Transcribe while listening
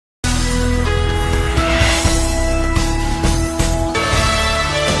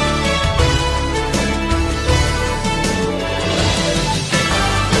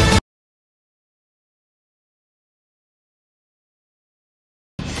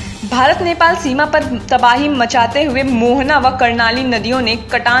भारत नेपाल सीमा पर तबाही मचाते हुए मोहना व कर्णाली नदियों ने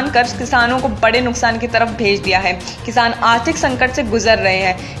कटान कर किसानों को बड़े नुकसान की तरफ भेज दिया है। किसान आर्थिक संकट से गुजर रहे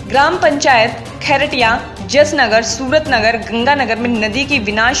हैं। ग्राम पंचायत खैरटिया, जसनगर, सूरतनगर, गंगानगर में नदी की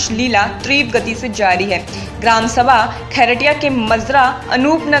विनाश लीला तीव्र गति से जारी है। ग्राम सभा खैरटिया के मजरा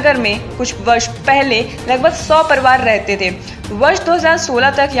अनूपनगर में कुछ वर्ष पहले लगभग 100 परिवार रहते थे। वर्ष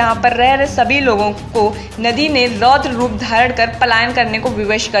 2016 तक यहां पर रह रहे सभी लोगों को नदी ने रौद्र रूप धारण कर पलायन करने को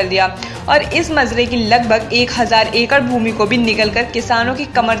विवश कर दिया और इस मजरे की लगभग 1000 एकड़ भूमि को भी निगलकर किसानों की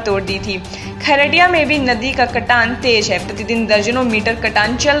कमर तोड़ दी थी। खैरटिया में भी नदी का कटान तेज है। प्रतिदिन दर्जनों मीटर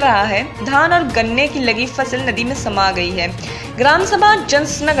कटान चल रहा है। धान और गन्ने की लगी फसल नदी में समा गई है। ग्राम सभा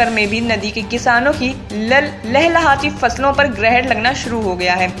जसनगर में भी नदी के किसानों की लहलहाती फसलों पर ग्रहण लगना शुरू हो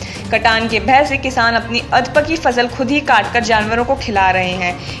गया है। कटान के भय से किसान अपनी अधपकी फसल खुद ही काटकर जानवरों को खिला रहे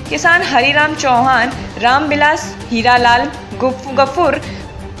हैं। किसान हरिराम चौहान, रामविलास, हीरालाल, गफूर,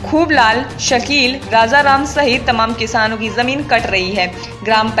 खूबलाल, शकील, राजा राम सहित तमाम किसानों की जमीन कट रही है।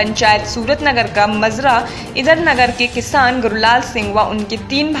 ग्राम पंचायत सूरतनगर का मजरा इधर नगर के किसान गुरुलाल सिंह व उनके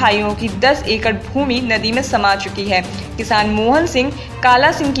 3 भाइयों की 10 एकड़ भूमि नदी में समा चुकी है। किसान मोहन सिंह,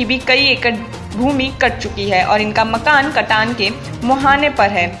 काला सिंह की भी कई एकड़ भूमि कट चुकी है और इनका मकान कटान के मुहाने पर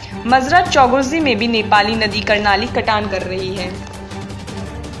है। मजरा चौगुर्जी में भी नेपाली नदी कर्णाली कटान कर रही है।